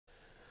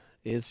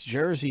It's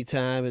jersey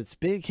time. It's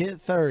big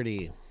hit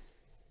 30.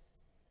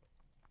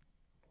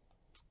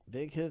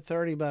 Big hit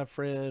 30, my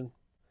friend.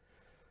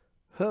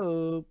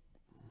 Hope.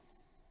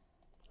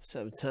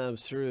 7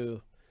 times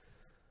through.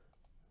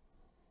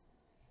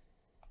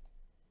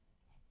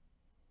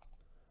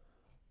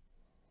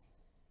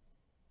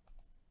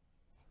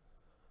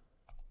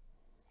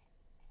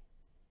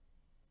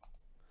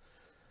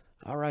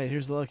 All right,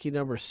 here's lucky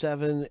number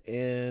 7,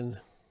 and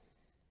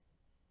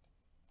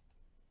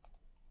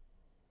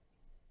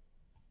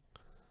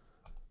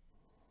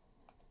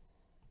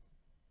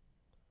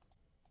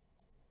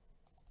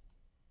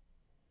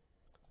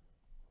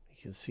you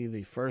can see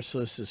the first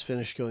list is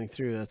finished going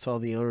through. That's all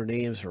the owner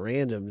names are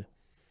random.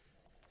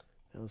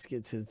 Now let's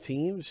get to the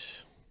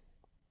teams.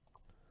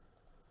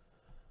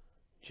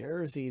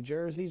 Jersey,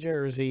 jersey,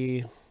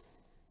 jersey.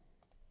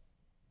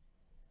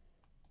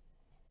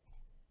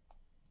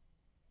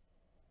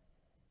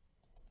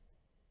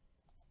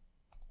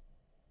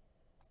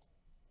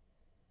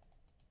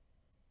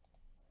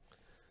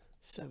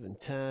 Seven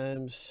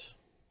times.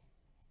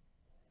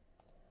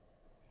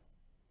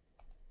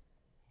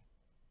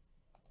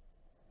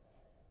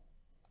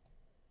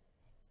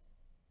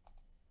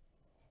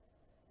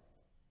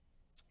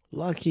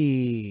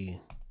 Lucky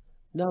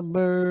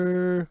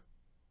number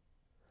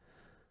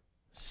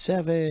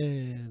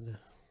 7.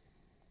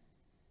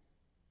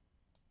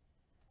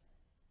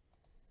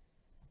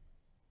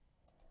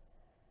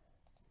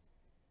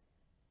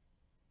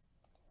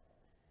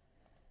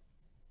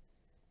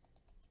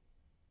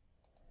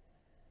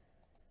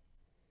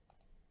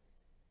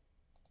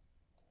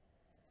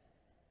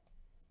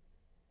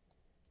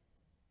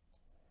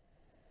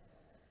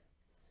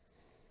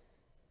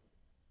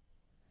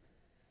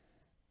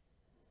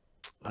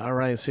 All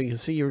right, so you can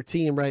see your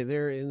team right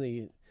there in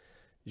the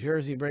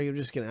jersey break. I'm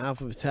just going to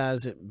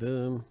alphabetize it.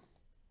 Boom.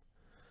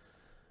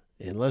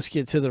 And let's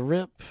get to the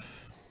rip.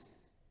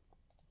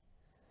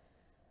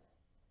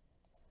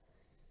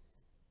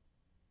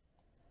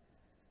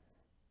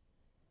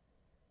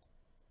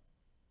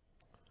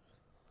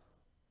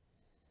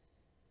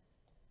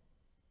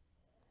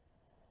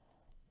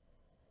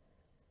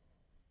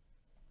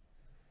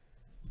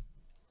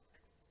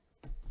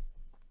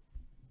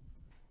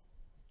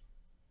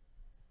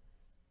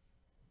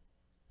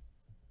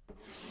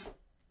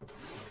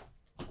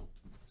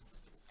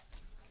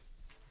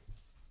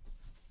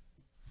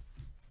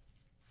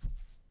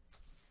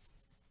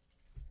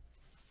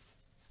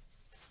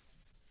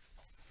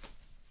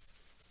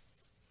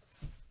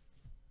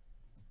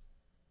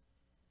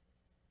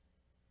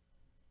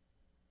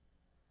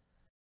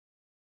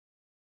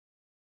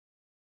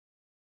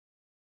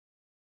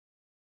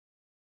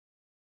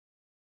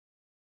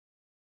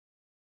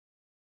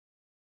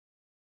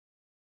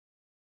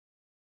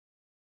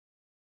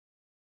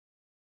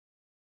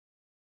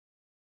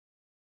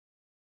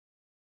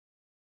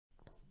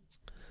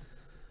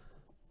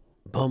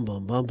 Bum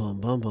bum bum bum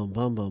bum bum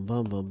bum bum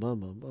bum bum bum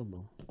bum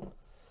bum bum.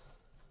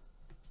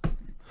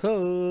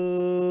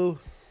 Ho!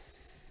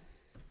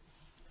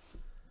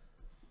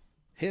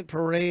 Hit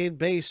Parade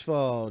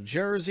Baseball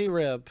Jersey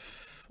Rip.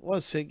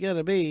 What's it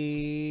gonna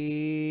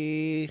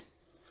be?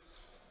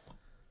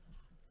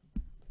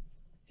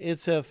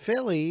 It's a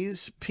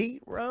Phillies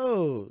Pete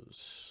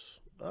Rose.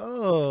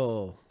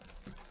 Oh.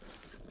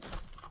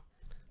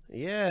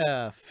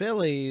 Yeah,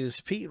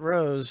 Phillies Pete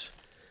Rose.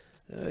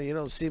 You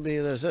don't see many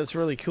of those. That's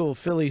really cool.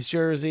 Phillies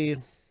jersey.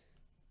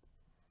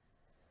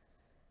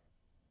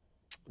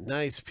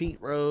 Nice Pete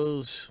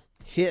Rose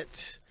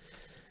hit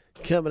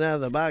coming out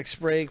of the box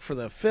break for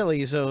the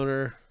Phillies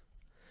owner.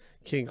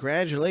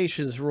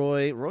 Congratulations,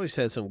 Roy. Roy's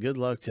had some good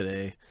luck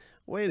today.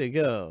 Way to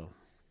go.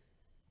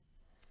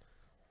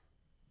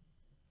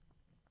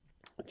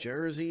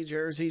 Jersey,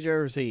 jersey,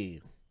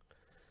 jersey.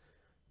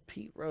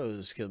 Pete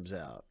Rose comes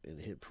out in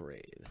Hit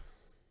Parade.